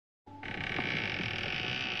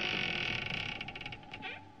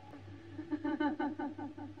Who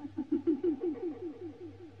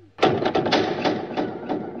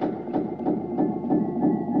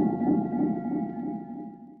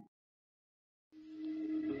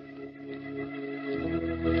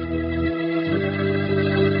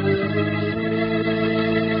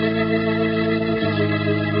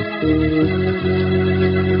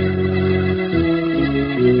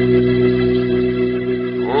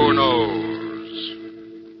knows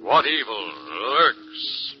what evil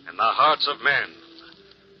lurks in the hearts of men?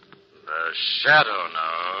 The Shadow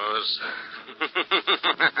knows.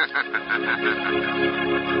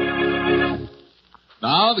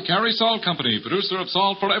 Now, the Carey Salt Company, producer of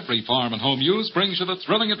salt for every farm and home use, brings you the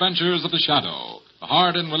thrilling adventures of the Shadow, the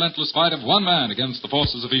hard and relentless fight of one man against the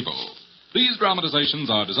forces of evil. These dramatizations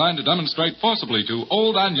are designed to demonstrate forcibly to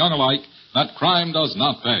old and young alike that crime does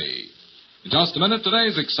not pay. In just a minute,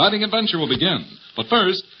 today's exciting adventure will begin. But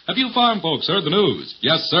first, have you farm folks heard the news?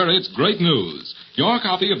 Yes, sir, it's great news. Your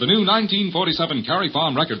copy of the new 1947 Carey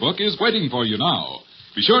Farm record book is waiting for you now.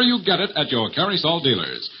 Be sure you get it at your Carey Salt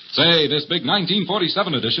dealers. Say, this big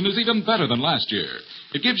 1947 edition is even better than last year.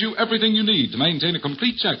 It gives you everything you need to maintain a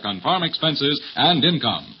complete check on farm expenses and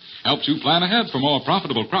income. Helps you plan ahead for more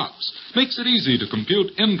profitable crops. Makes it easy to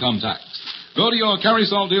compute income tax. Go to your Carey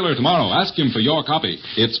Salt dealer tomorrow. Ask him for your copy.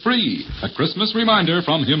 It's free. A Christmas reminder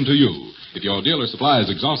from him to you. If your dealer supply is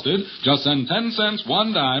exhausted, just send 10 cents,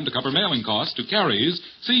 1 dime to cover mailing costs to Carey's,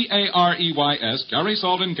 C-A-R-E-Y-S, Carey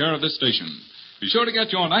Salt in care of this station. Be sure to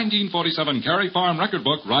get your 1947 Carey Farm record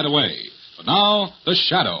book right away. But now, The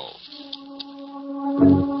Shadow.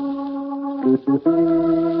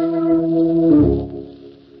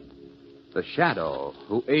 The Shadow,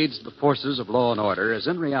 who aids the forces of law and order, is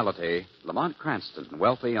in reality Lamont Cranston, a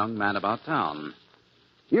wealthy young man about town.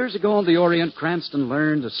 Years ago in the Orient, Cranston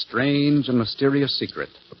learned a strange and mysterious secret,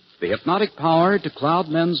 the hypnotic power to cloud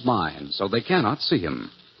men's minds so they cannot see him.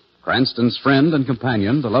 Cranston's friend and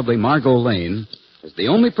companion, the lovely Margot Lane, is the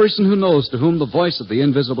only person who knows to whom the voice of the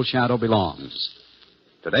invisible Shadow belongs.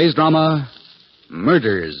 Today's drama,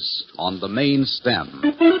 Murders on the Main Stem.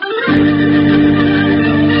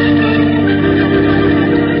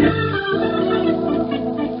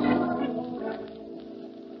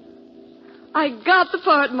 I got the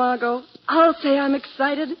part, Margot. I'll say I'm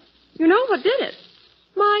excited. You know what did it?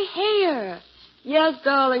 My hair. Yes,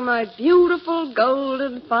 darling, my beautiful,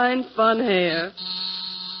 golden, fine, fun hair.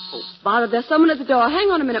 Oh, bother, there's someone at the door.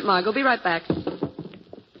 Hang on a minute, Margot. Be right back.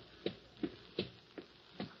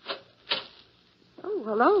 Oh,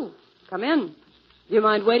 hello. Come in. Do you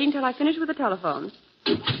mind waiting till I finish with the telephone?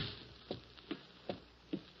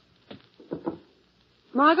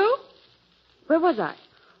 Margot? Where was I?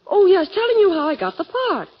 Oh, yes, telling you how I got the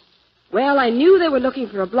part. Well, I knew they were looking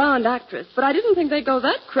for a blonde actress, but I didn't think they'd go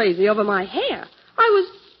that crazy over my hair.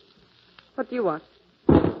 What do you want?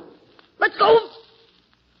 Let's go.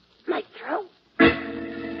 My throat.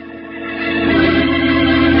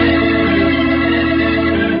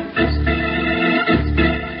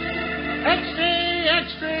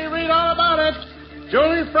 Extra, read all about it.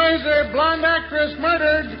 Julie Fraser, blonde actress,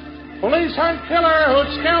 murdered. Police hunt killer who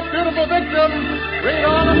scalped beautiful victim. Read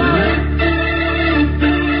all about it.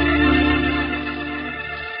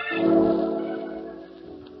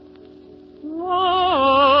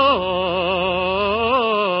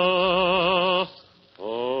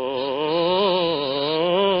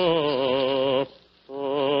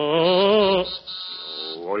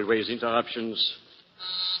 Always interruptions.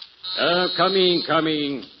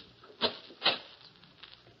 Coming.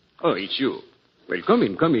 Oh, it's you. Well, come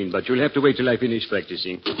in, but you'll have to wait till I finish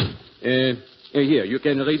practicing. Here, you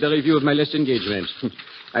can read the review of my last engagement.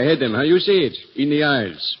 I had them, how you say it, in the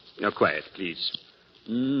aisles. Now, quiet, please.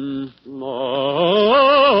 What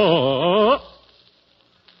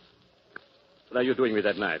are you doing with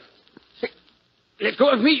that knife? Let go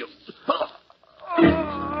of me, you...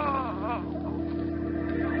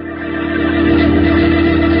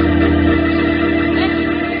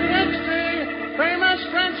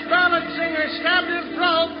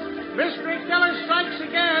 Mystery killer strikes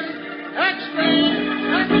again. Extra!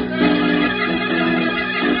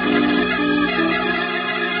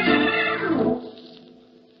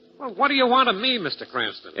 Well, what do you want of me, Mr.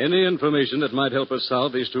 Cranston? Any information that might help us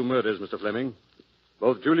solve these two murders, Mr. Fleming.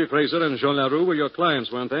 Both Julie Fraser and Jean Larue were your clients,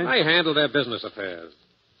 weren't they? I handle their business affairs.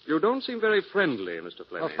 You don't seem very friendly, Mr.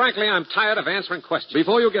 Fleming. Well, frankly, I'm tired of answering questions.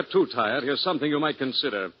 Before you get too tired, here's something you might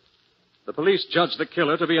consider. The police judged the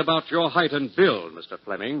killer to be about your height and build, Mr.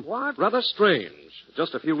 Fleming. What? Rather strange.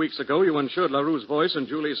 Just a few weeks ago, you insured LaRue's voice and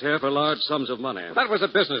Julie's hair for large sums of money. That was a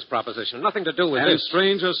business proposition, nothing to do with and this.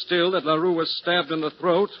 stranger still that LaRue was stabbed in the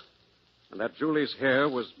throat and that Julie's hair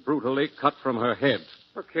was brutally cut from her head.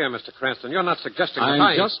 Look here, Mr. Cranston. You're not suggesting I'm that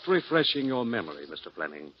I... just refreshing your memory, Mr.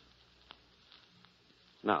 Fleming.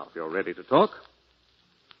 Now, if you're ready to talk.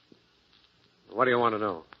 What do you want to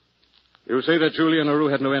know? You say that Julie and Aru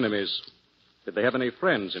had no enemies. Did they have any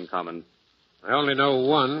friends in common? I only know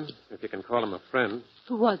one, if you can call him a friend.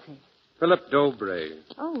 Who was he? Philip Dobray.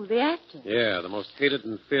 Oh, the actor. Yeah, the most hated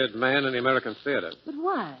and feared man in the American theater. But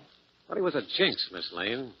why? Well, he was a jinx, Miss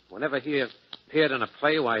Lane. Whenever he appeared in a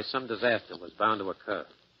play, why, some disaster was bound to occur.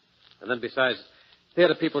 And then besides,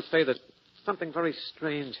 theater people say that something very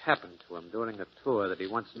strange happened to him during a tour that he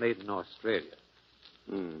once made in Australia.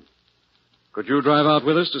 Could you drive out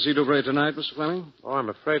with us to see Dobray tonight, Mr. Fleming? Oh, I'm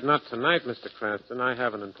afraid not tonight, Mr. Cranston. I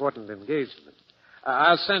have an important engagement.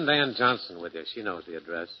 I'll send Ann Johnson with you. She knows the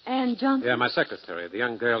address. Ann Johnson? Yeah, my secretary, the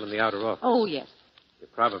young girl in the outer office. Oh, yes. You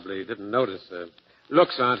probably didn't notice.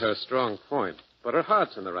 Looks aren't her strong point, but her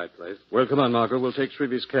heart's in the right place. Well, come on, Margot. We'll take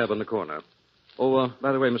Shrevey's cab on the corner. Oh,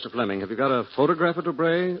 by the way, Mr. Fleming, have you got a photograph of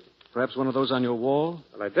Dobray? Perhaps one of those on your wall?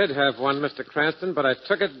 Well, I did have one, Mr. Cranston, but I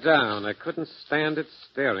took it down. I couldn't stand it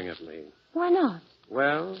staring at me. Why not?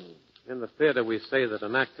 Well, in the theater we say that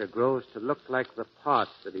an actor grows to look like the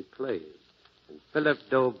parts that he plays. And Philip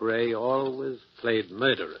Dobray always played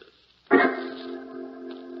murderers.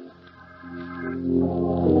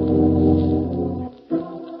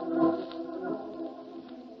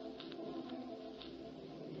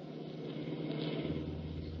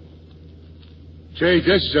 Say,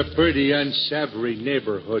 this is a pretty unsavory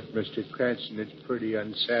neighborhood, Mr. Cranston. It's pretty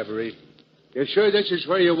unsavory. You sure this is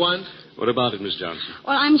where you want? What about it, Miss Johnson?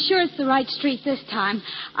 Well, I'm sure it's the right street this time.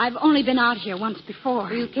 I've only been out here once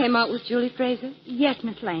before. You came out with Julie Fraser? Yes,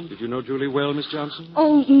 Miss Lane. Did you know Julie well, Miss Johnson?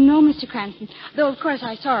 Oh, no, Mr. Cranston. Though, of course,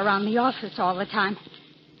 I saw her around the office all the time.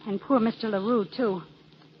 And poor Mr. LaRue, too.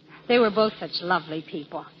 They were both such lovely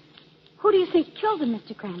people. Who do you think killed them,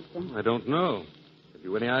 Mr. Cranston? I don't know. Have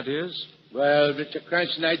you any ideas? Well, Mr.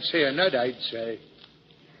 Cranston, I'd say a nut, I'd say.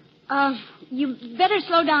 You better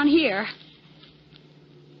slow down here.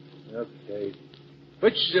 Okay.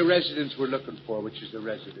 Which is the residence we're looking for? Which is the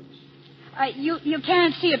residence? You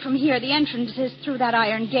can't see it from here. The entrance is through that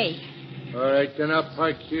iron gate. All right, then I'll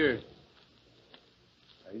park here.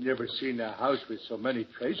 I never seen a house with so many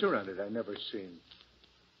trees around it. I never seen.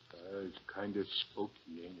 It's kind of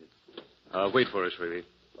spooky, ain't it? Wait for us, Shrevey.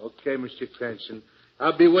 Okay, Mr. Cranston.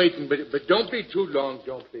 I'll be waiting, but don't be too long,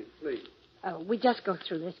 don't be, please. We just go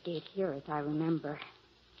through this gate here, as I remember.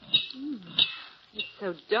 It's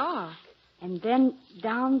so dark. And then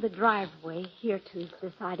down the driveway here to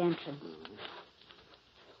the side entrance.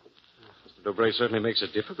 Mr. Dobray certainly makes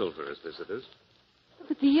it difficult for us visitors.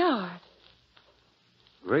 Look at the yard.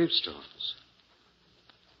 Gravestones.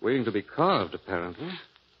 Waiting to be carved, apparently.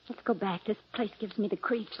 Let's go back. This place gives me the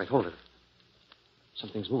creeps. Wait, hold it.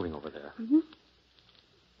 Something's moving over there. Mm-hmm.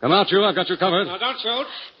 Come out, you. I've got you covered. Now, don't shoot.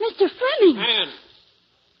 Mr. Fleming! Ann.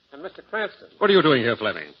 And Mr. Cranston. What are you doing here,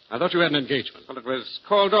 Fleming? I thought you had an engagement. Well, it was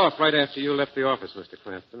called off right after you left the office, Mr.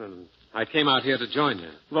 Cranston, and I came out here to join you.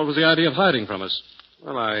 What was the idea of hiding from us?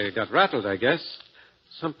 Well, I got rattled, I guess.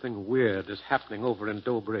 Something weird is happening over in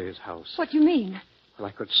Dobray's house. What do you mean? Well,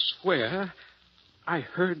 I could swear I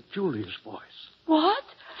heard Julie's voice. What?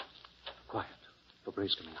 Quiet.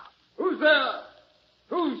 Dobray's coming out. Who's there?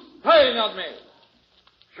 Who's spying on me?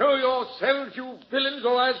 Show yourselves, you villains,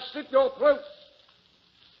 or I'll slit your throats.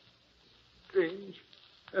 Strange.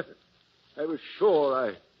 I was sure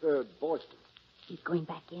I heard voices. He's going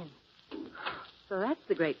back in. So that's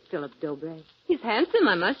the great Philip Dobray. He's handsome,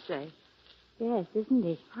 I must say. Yes, isn't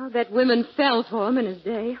he? How that women fell for him in his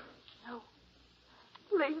day. No.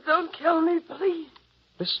 Please don't kill me, please.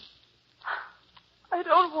 Listen. I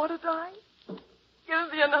don't want to die.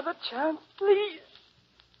 Give me another chance, please.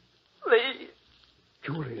 Please.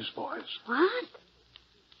 Julie's voice. What?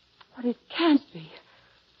 But it can't be.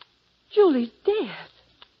 Julie's dead.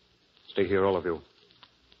 Stay here, all of you.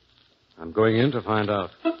 I'm going in to find out.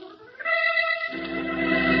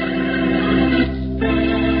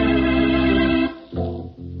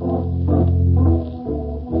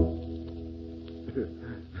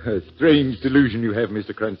 A strange delusion you have,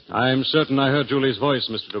 Mr. Cranston. I'm certain I heard Julie's voice,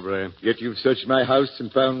 Mr. Dobray. Yet you've searched my house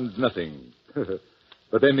and found nothing.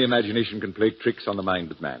 But then the imagination can play tricks on the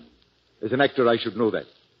mind of man. As an actor, I should know that.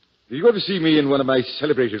 Did you ever see me in one of my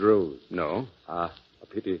celebrated roles? No. Ah, a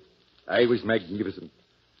pity. I was magnificent.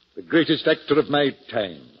 The greatest actor of my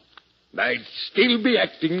time. I'd still be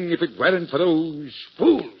acting if it weren't for those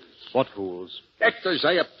fools. What fools? Actors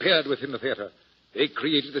I appeared with in the theater. They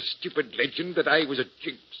created a stupid legend that I was a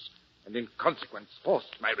jinx, and in consequence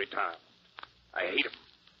forced my retirement. I hate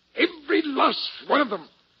them. Every last one of them.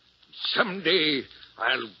 Someday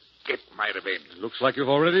I'll get my revenge. Looks like you've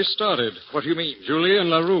already started. What do you mean? Julie and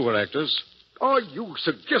LaRue were actors. Are you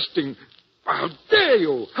suggesting... How dare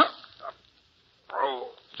you? Huh? Oh,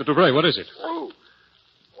 Mr. Dubray, what is it? oh,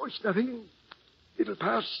 it's nothing. It'll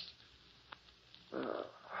pass.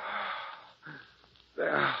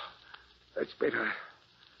 There. That's better.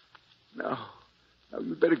 Now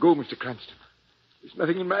you'd better go, Mr. Cranston. There's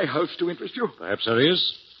nothing in my house to interest you. Perhaps there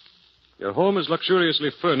is. Your home is luxuriously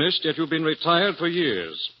furnished, yet you've been retired for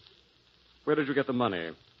years. Where did you get the money?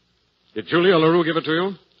 Did Julie or LaRue give it to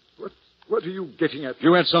you? What are you getting at?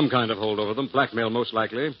 You had some kind of hold over them, blackmail most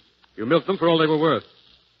likely. You milked them for all they were worth.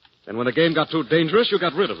 And when the game got too dangerous, you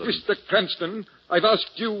got rid of them. Mr. Cranston, I've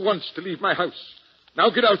asked you once to leave my house. Now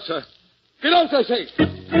get out, sir. Get out, I say.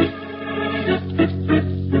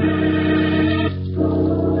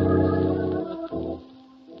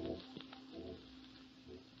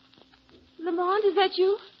 Lamont, is that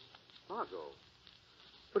you? Margot,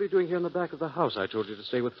 what are you doing here in the back of the house? I told you to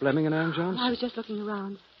stay with Fleming and Ann Jones. I was just looking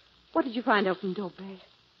around. What did you find out from Dobray?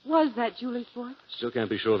 Was that Julie's voice? Still can't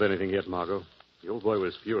be sure of anything yet, Margot. The old boy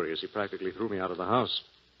was furious. He practically threw me out of the house.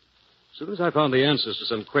 As soon as I found the answers to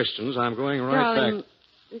some questions, I'm going right Darling, back.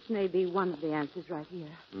 this may be one of the answers right here.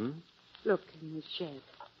 Look, in this shed.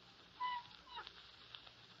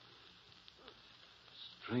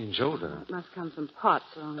 Strange odor. It must come from pots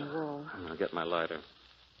along the wall. I'll get my lighter.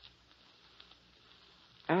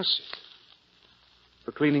 Acid.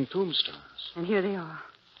 For cleaning tombstones. And here they are.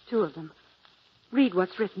 2 of them. Read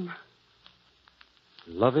what's written.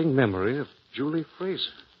 Loving memory of Julie Fraser.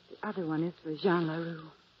 The other one is for Jean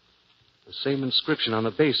LaRue. The same inscription on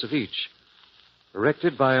the base of each.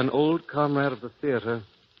 Erected by an old comrade of the theater,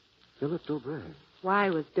 Philip Dobray. Why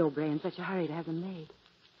was Dobray in such a hurry to have them made?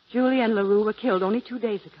 Julie and LaRue were killed only 2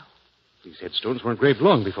 days ago. These headstones were engraved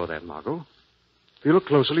long before that, Margot. If you look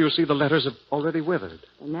closely, you'll see the letters have already withered.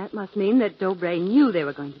 And that must mean that Dobray knew they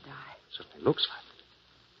were going to die. Certainly looks like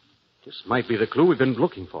it. This might be the clue we've been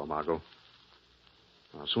looking for, Margot.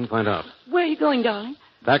 I'll soon find out. Where are you going, darling?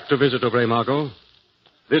 Back to visit Dobray, Margot.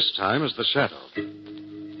 This time as the Shadow.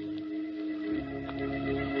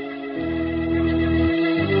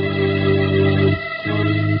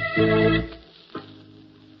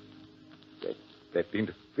 That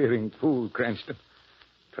interfering fool, Cranston.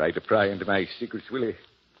 Tried to pry into my secrets, will he?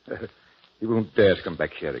 He won't dare to come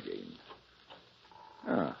back here again.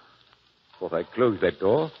 Thought I closed that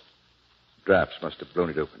door. Drafts must have blown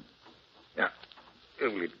it open. Yeah.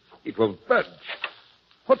 Well, it won't budge.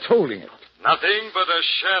 What's holding it? Nothing but a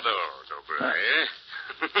shadow, Dobray.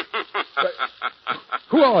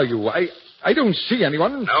 Who are you? I don't see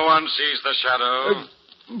anyone. No one sees the shadow.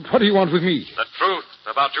 What do you want with me? The truth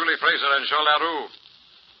about Julie Fraser and Jean LaRue.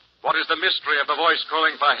 What is the mystery of the voice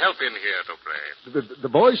calling for help in here, Dobray? The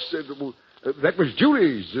voice? That was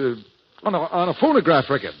Julie's. On a phonograph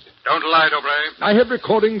record. Don't lie, Dobray. I have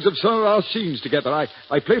recordings of some of our scenes together.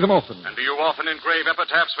 I play them often. And do you often engrave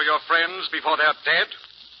epitaphs for your friends before they're dead?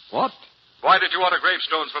 What? Why did you order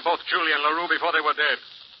gravestones for both Julie and LaRue before they were dead?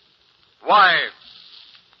 Why?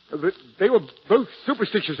 They were both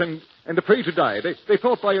superstitious and a prey to die. They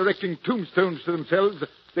thought by erecting tombstones to themselves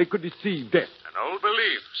they could deceive death. An old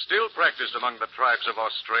belief, still practiced among the tribes of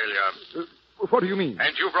Australia. What do you mean?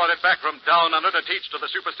 And you brought it back from down under to teach to the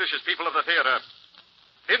superstitious people of the theater.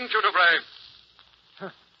 Didn't you,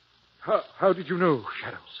 Dobray? How did you know,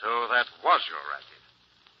 Shadow? So that was your racket.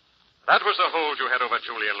 That was the hold you had over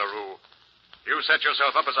Julie and LaRue. You set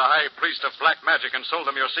yourself up as a high priest of black magic and sold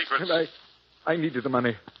them your secrets. And I needed the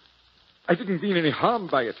money. I didn't mean any harm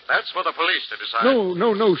by it. That's for the police to decide.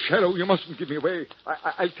 No, Shadow. You mustn't give me away.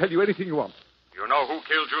 I'll tell you anything you want. You know who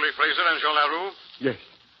killed Julie Fraser and Jean LaRue? Yes.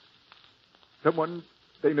 Someone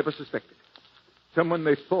they never suspected. Someone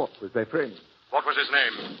they thought was their friend. What was his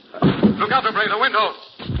name? Look out, Dobray, the window.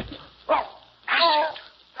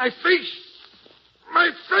 My face! My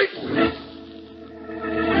face!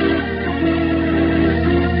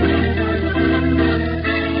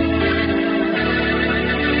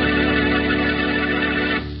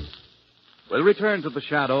 We'll return to the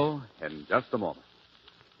Shadow in just a moment.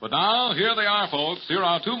 But now, here they are, folks. Here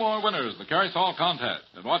are 2 more winners of the Carry Salt contest.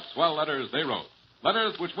 And what swell letters they wrote.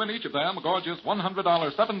 Letters which win each of them a gorgeous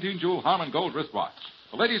 $100 17-jewel Harmon Gold wristwatch.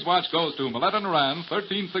 The lady's watch goes to Maletta Naran,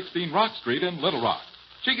 1316 Rock Street in Little Rock.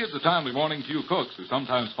 She gives a timely warning to you cooks who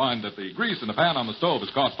sometimes find that the grease in the pan on the stove has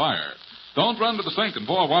caught fire. Don't run to the sink and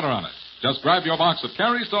pour water on it. Just grab your box of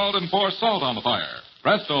Carry Salt and pour salt on the fire.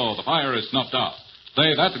 Presto, the fire is snuffed out.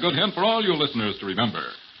 Say, that's a good hint for all you listeners to remember.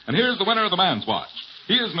 And here's the winner of the man's watch.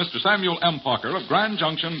 He is Mr. Samuel M. Parker of Grand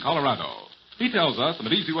Junction, Colorado. He tells us of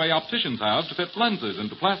an easy way opticians have to fit lenses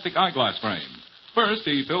into plastic eyeglass frames. First,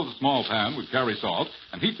 he fills a small pan with Cary salt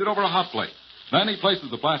and heats it over a hot plate. Then he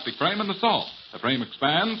places the plastic frame in the salt. The frame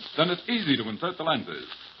expands, then it's easy to insert the lenses.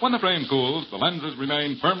 When the frame cools, the lenses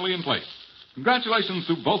remain firmly in place. Congratulations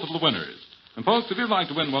to both of the winners. And folks, if you'd like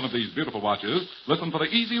to win one of these beautiful watches, listen for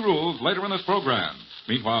the easy rules later in this program.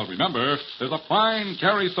 Meanwhile, remember, there's a fine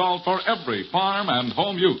Cary salt for every farm and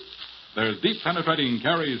home use. There's deep penetrating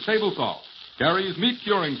Cary's table salt, Cary's meat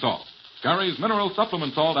curing salt, Cary's mineral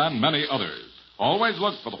supplement salt, and many others. Always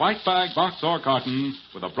look for the white bag, box, or carton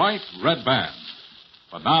with a bright red band.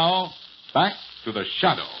 But now, back to the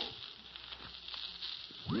Shadow.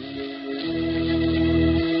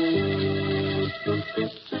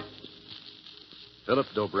 Philip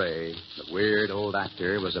Dobray, the weird old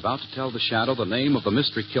actor, was about to tell the Shadow the name of the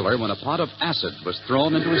mystery killer when a pot of acid was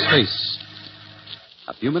thrown into his face.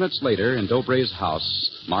 A few minutes later, in Dobray's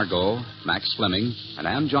house, Margot, Max Fleming, and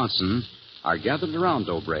Ann Johnson are gathered around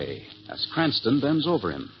Dobray as Cranston bends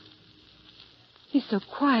over him. He's so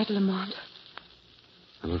quiet, Lamont.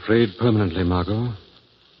 I'm afraid permanently, Margot.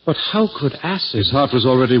 But how could acid... His heart was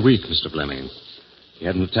already weak, Mr. Fleming. He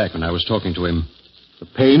had an attack when I was talking to him. The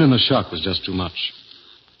pain and the shock was just too much.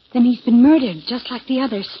 Then he's been murdered, just like the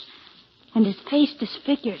others. And his face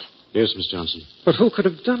disfigured. Yes, Miss Johnson. But who could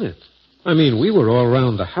have done it? I mean, we were all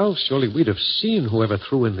around the house. Surely we'd have seen whoever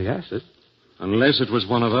threw in the acid. Unless it was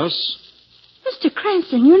one of us. Mr.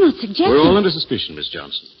 Cranston, you're not suggesting... We're all under suspicion, Miss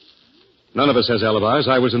Johnson. None of us has alibis.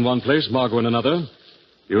 I was in one place, Margot in another.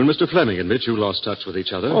 You and Mr. Fleming admit you lost touch with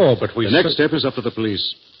each other. Oh, but we... The next step is up to the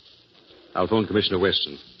police. I'll phone Commissioner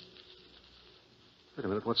Weston. Wait a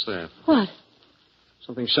minute, what's that? What?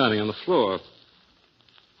 Something shining on the floor.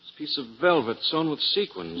 This piece of velvet sewn with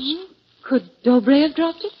sequins. Mm-hmm. Could Dobray have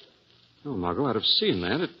dropped it? No, Margot, I'd have seen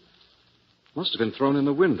that. It must have been thrown in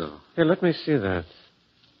the window. Here, let me see that.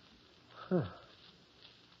 Huh.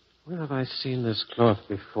 Where have I seen this cloth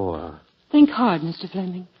before? Think hard, Mr.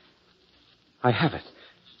 Fleming. I have it.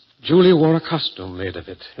 Julie wore a costume made of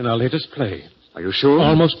it in our latest play. Are you sure?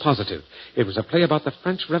 Almost positive. It was a play about the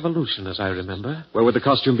French Revolution, as I remember. Where would the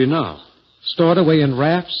costume be now? Stored away in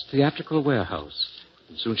Raff's theatrical warehouse.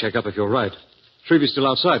 I'll soon check up if you're right. Shreve's still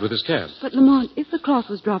outside with his cab. But, Lamont, if the cloth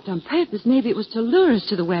was dropped on purpose, maybe it was to lure us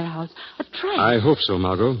to the warehouse. A trap. I hope so,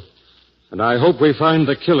 Margot. And I hope we find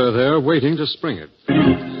the killer there waiting to spring it.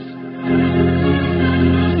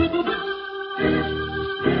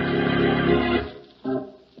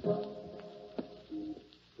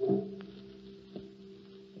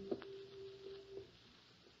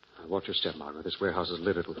 Watch your step, Margaret. This warehouse is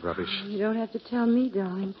littered with rubbish. You don't have to tell me,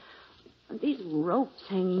 darling. And these ropes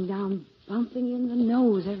hanging down, bumping in the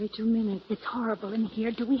nose every 2 minutes. It's horrible in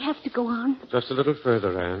here. Do we have to go on? Just a little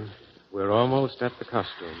further, Anne. We're almost at the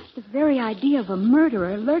costume. The very idea of a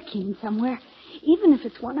murderer lurking somewhere, even if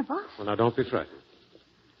it's one of us. Well, now, don't be frightened.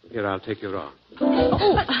 Here, I'll take your arm.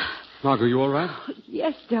 Oh. Margot, you all right?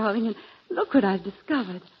 Yes, darling, and look what I've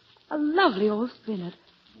discovered. A lovely old spinet.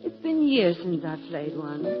 It's been years since I played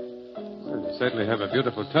one. Well, you certainly have a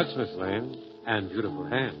beautiful touch, Miss Lane, and beautiful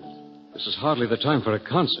hands. This is hardly the time for a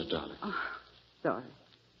concert, darling. Oh, sorry.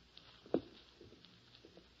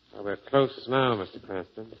 Well, we're close now, Mr.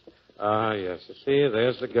 Cranston. Ah, yes. You see,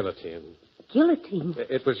 there's the guillotine. Guillotine?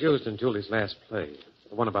 It was used in Julie's last play,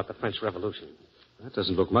 the one about the French Revolution. That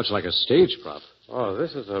doesn't look much like a stage prop. Oh,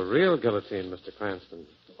 this is a real guillotine, Mr. Cranston,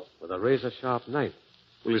 with a razor-sharp knife.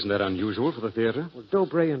 Well, isn't that unusual for the theater? Well,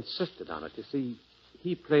 Dobray insisted on it. You see,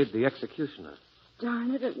 he played the executioner.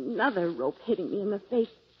 Darn it, another rope hitting me in the face.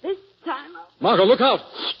 This time Margot, look out!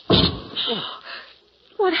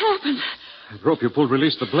 What happened? That rope you pulled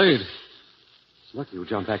released the blade. It's lucky you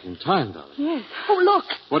jumped back in time, darling. Yes. Oh, look.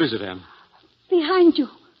 What is it, Anne? Behind you.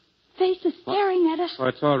 Faces staring at us. Oh,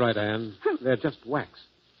 it's all right, Anne. They're just wax.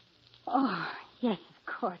 Oh, yes,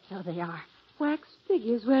 of course, so they are. Wax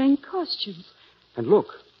figures wearing costumes. And look.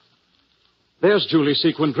 There's Julie's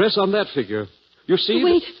sequin dress on that figure. You see?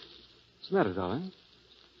 Wait. What's the matter, darling?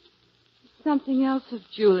 Something else of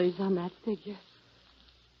Julie's on that figure.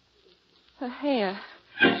 Her hair.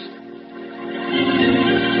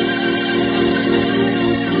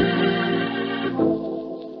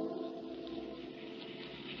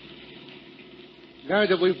 Now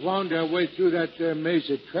that we've wound our way through that maze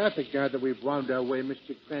of traffic, now that we've wound our way,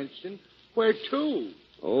 Mr. Cranston, where to?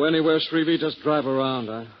 Oh, anywhere, Shrevey. Just drive around.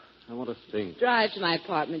 I want to think. Drive to my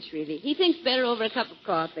apartment, Shrevey. He thinks better over a cup of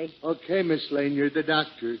coffee. Okay, Miss Lane, you're the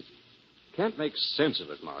doctor. Can't make sense of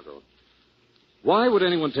it, Margot. Why would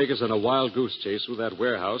anyone take us on a wild goose chase through that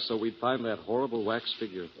warehouse so we'd find that horrible wax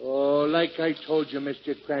figure? Oh, like I told you,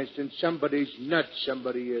 Mr. Cranston, somebody's nuts,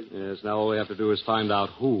 somebody is. Yes, now all we have to do is find out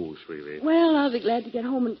who, Shrevey. Well, I'll be glad to get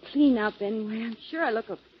home and clean up anyway. I'm sure I look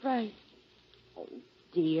a fright. Oh,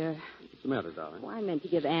 dear. What's the matter, darling? Well, I meant to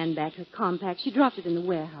give Anne back her compact. She dropped it in the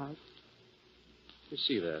warehouse. You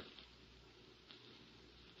see that?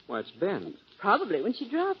 Why, it's bent. Probably when she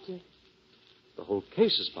dropped it. The whole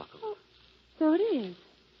case is buckled. Oh, so it is.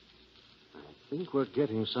 I think we're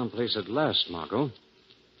getting someplace at last, Margot.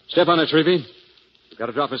 Step on it, Shrevey. We've got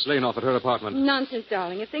to drop Miss Lane off at her apartment. Nonsense,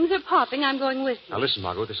 darling. If things are popping, I'm going with you. Now, listen,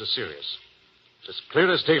 Margot, this is serious. It's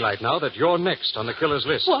clear as daylight now that you're next on the killer's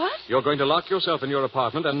list. What? You're going to lock yourself in your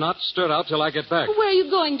apartment and not stir out till I get back. Where are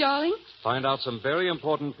you going, darling? Find out some very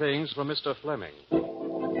important things from Mr. Fleming.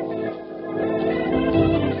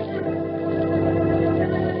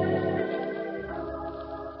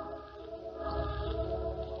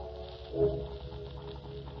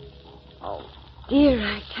 Oh, dear,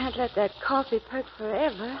 I can't let that coffee perk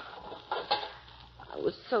forever. I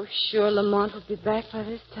was so sure Lamont would be back by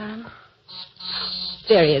this time.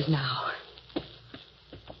 There he is now.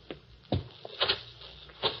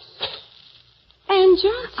 Anne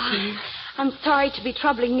Johnson. I'm sorry to be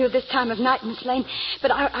troubling you this time of night, Miss Lane,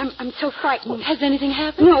 but I'm so frightened. Has anything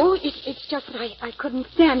happened? No, it's just that I couldn't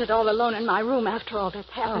stand it all alone in my room after all that's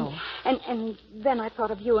happened. Oh. And then I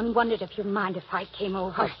thought of you and wondered if you'd mind if I came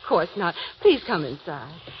over. Of course not. Please come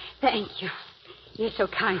inside. Thank you. You're so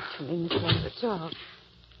kind to me, Miss Lane. That's all.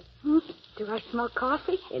 Do I smell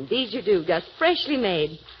coffee? Indeed you do, Gus. Freshly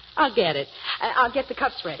made. I'll get it. I'll get the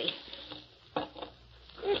cups ready.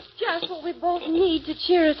 It's just what we both need to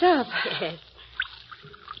cheer us up. Yes.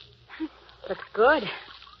 Looks good.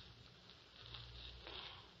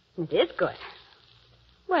 It is good.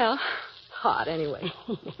 Well, hot anyway.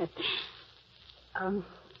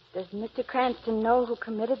 Does Mr. Cranston know who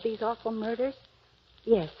committed these awful murders?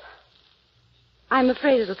 Yes. I'm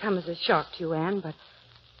afraid it'll come as a shock to you, Anne, but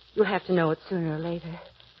you'll have to know it sooner or later.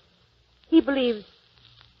 He believes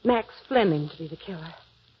Max Fleming to be the killer.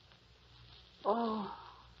 Oh,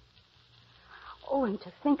 and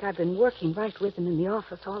to think I've been working right with him in the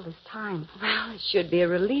office all this time. Well, it should be a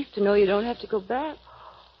relief to know you don't have to go back.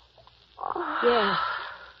 Yes.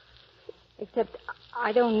 Except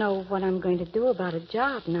I don't know what I'm going to do about a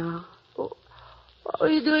job now. What were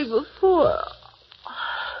you doing before?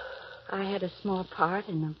 I had a small part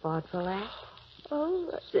in the vaudeville act. Oh,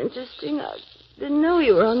 that's interesting. I didn't know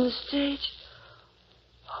you were on the stage.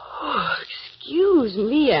 Oh, excuse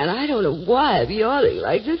me, Anne. I don't know why I'm yawning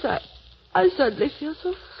like this. I suddenly feel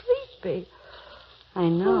so sleepy. I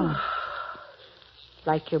know. It's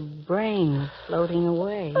like your brain is floating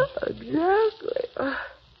away. Exactly.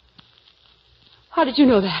 How did you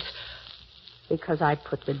know that? Because I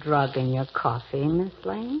put the drug in your coffee, Miss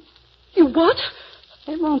Lane. You what?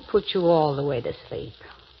 It won't put you all the way to sleep.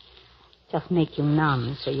 Just make you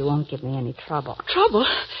numb so you won't give me any trouble. Trouble?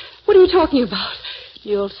 What are you talking about?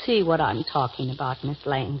 You'll see what I'm talking about, Miss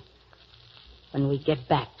Lane, when we get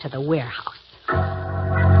back to the warehouse.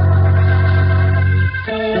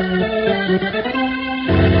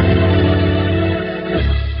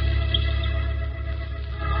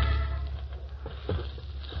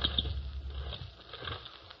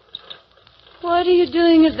 What are you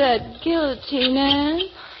doing at that guillotine, Anne?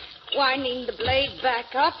 Winding the blade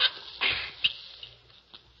back up.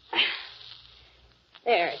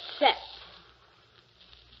 There, it's set.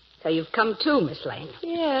 So you've come to, Miss Lane.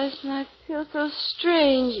 Yes, and I feel so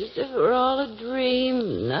strange, as if it were all a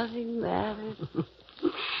dream. Nothing mattered.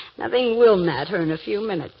 Nothing will matter in a few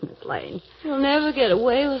minutes, Miss Lane. You'll never get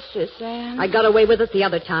away with this, Anne. I got away with it the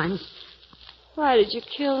other time. Why did you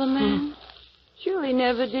kill the man? Julie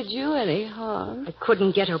never did you any harm. I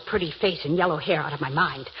couldn't get her pretty face and yellow hair out of my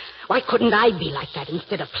mind. Why couldn't I be like that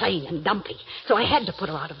instead of plain and dumpy? So I had to put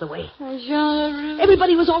her out of the way. Jean LaRue?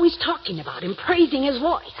 Everybody was always talking about him, praising his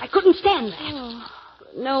voice. I couldn't stand that. Oh,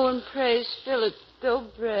 but no one praised Philip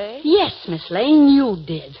Dobray. Yes, Miss Lane, you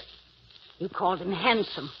did. You called him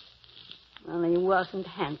handsome. Well, he wasn't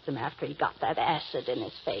handsome after he got that acid in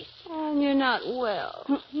his face. And you're not well.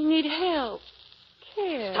 You need help.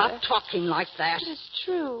 Care. Stop talking like that. It's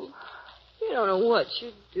true. You don't know what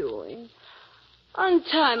you're doing.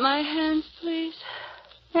 Untie my hands, please.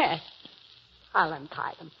 Yes, I'll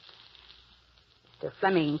untie them. Mr.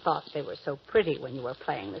 Fleming thought they were so pretty when you were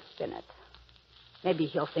playing the spinet. Maybe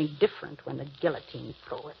he'll think different when the guillotine's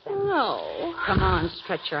through with them. No. Come on,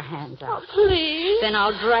 stretch your hands out. Oh, please. Then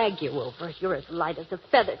I'll drag you over. You're as light as a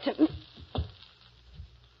feather to me.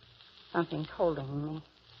 Something's holding me.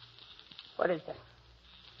 What is it?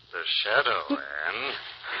 The shadow, Anne.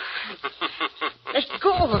 Let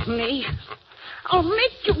go of me. I'll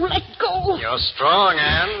make you let go. You're strong,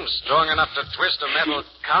 Anne. Strong enough to twist a metal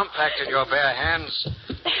compact in your bare hands.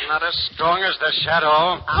 Not as strong as the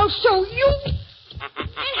shadow. I'll show you.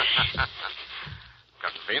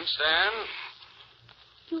 Convinced, Anne?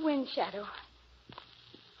 You win, Shadow.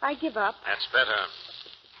 I give up. That's better.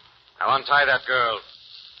 Now untie that girl.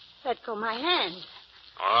 Let go my hands.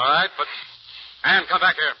 All right, but... Anne, come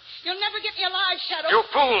back here. You'll never get me alive, Shadow. You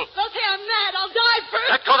fool! They'll say I'm mad. I'll die first.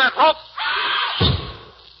 Let go of that rope!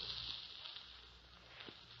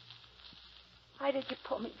 Why did you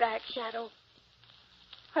pull me back, Shadow?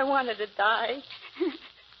 I wanted to die. You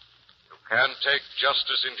can't take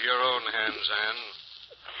justice into your own hands,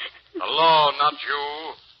 Anne. The law, not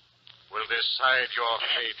you, will decide your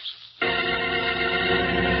fate.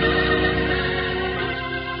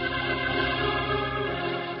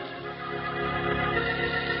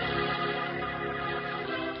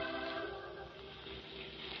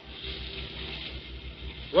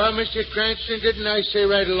 Well, Mr. Cranston, didn't I say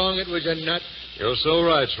right along it was a nut? You're so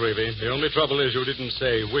right, Shrevey. The only trouble is you didn't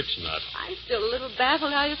say which nut. I'm still a little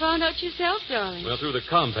baffled how you found out yourself, darling. Well, through the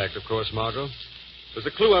compact, of course, Margot. It was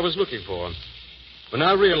the clue I was looking for. When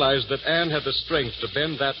I realized that Anne had the strength to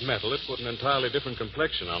bend that metal, it put an entirely different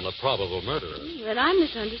complexion on the probable murderer. But I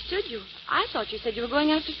misunderstood you. I thought you said you were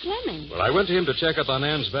going after Fleming. Well, I went to him to check up on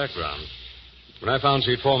Anne's background. When I found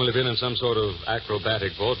she'd formerly been in some sort of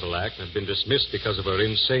acrobatic vaudeville act and had been dismissed because of her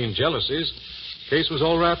insane jealousies, the case was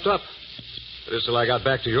all wrapped up. But it's till I got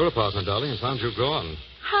back to your apartment, darling, and found you gone.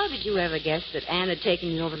 How did you ever guess that Anne had taken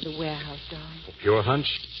you over to the warehouse, darling? A pure hunch.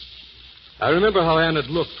 I remember how Anne had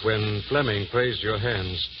looked when Fleming praised your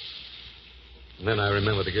hands. And then I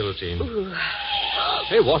remember the guillotine. Ooh.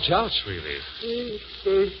 Hey, watch out, Shrevey. I'm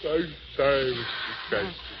sorry, Mr.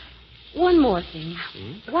 Cranston. One more thing.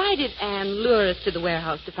 Why did Anne lure us to the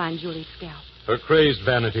warehouse to find Julie's scalp? Her crazed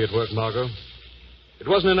vanity at work, Margot. It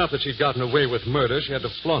wasn't enough that she'd gotten away with murder. She had to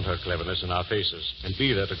flaunt her cleverness in our faces and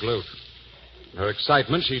be there to gloat. In her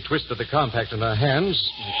excitement, she twisted the compact in her hands.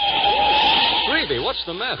 Shrevey, what's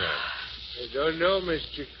the matter? I don't know,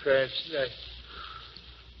 Mr. Cranston.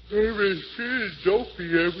 I've been feeling dopey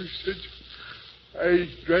ever since I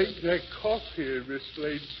drank that coffee in Miss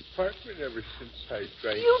Lane's apartment ever since I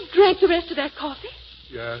drank. You drank the rest of that coffee?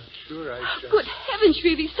 Yeah, sure I did. Good heavens,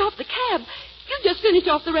 Shrevey, stop the cab. You just finished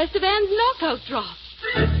off the rest of Anne's knockout drop.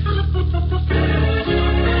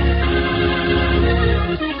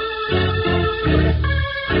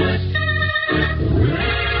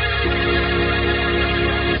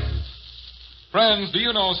 Friends, do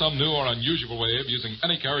you know some new or unusual way of using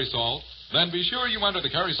any Carry Salt? Then be sure you enter the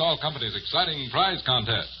Carry Salt Company's exciting prize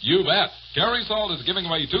contest. You bet. Carry Salt is giving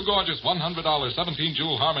away 2 gorgeous $100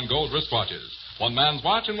 17-jewel Harman Gold wristwatches. One man's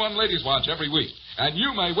watch and one lady's watch every week. And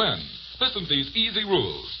you may win. Listen to these easy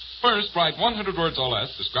rules. First, write 100 words or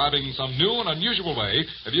less describing some new and unusual way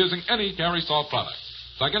of using any Carry Salt product.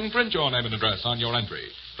 Second, print your name and address on your entry.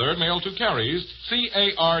 Third, mail to Carries,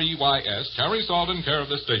 C-A-R-E-Y-S, Carry Salt in care of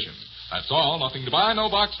this station. That's all. Nothing to buy, no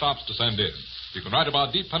box tops to send in. You can write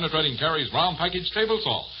about deep penetrating Carrie's round package table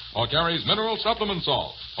salt, or Carrie's mineral supplement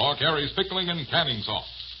salt, or Carrie's pickling and canning salt.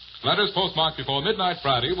 Letters postmarked before midnight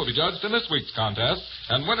Friday will be judged in this week's contest,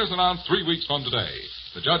 and winners announced 3 weeks from today.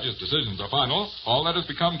 The judges' decisions are final. All letters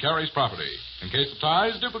become Carrie's property. In case of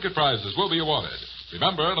ties, duplicate prizes will be awarded.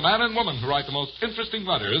 Remember, the man and woman who write the most interesting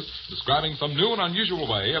letters describing some new and unusual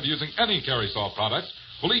way of using any Carrie Salt product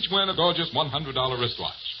will each win a gorgeous $100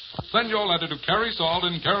 wristwatch. Send your letter to Carrie Salt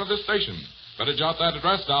in care of this station. Better jot that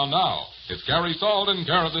address down now. It's Carrie Salt in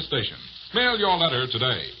care of this station. Mail your letter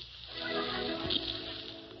today.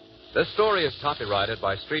 This story is copyrighted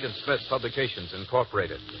by Street and Smith Publications,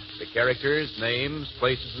 Incorporated. The characters, names,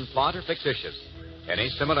 places, and plot are fictitious. Any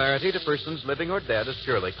similarity to persons living or dead is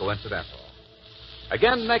purely coincidental.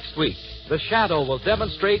 Again next week, The Shadow will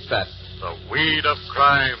demonstrate that the weed of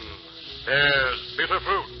crime bears bitter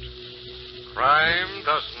fruit. Crime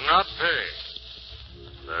does not pay.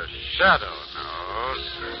 The Shadow knows.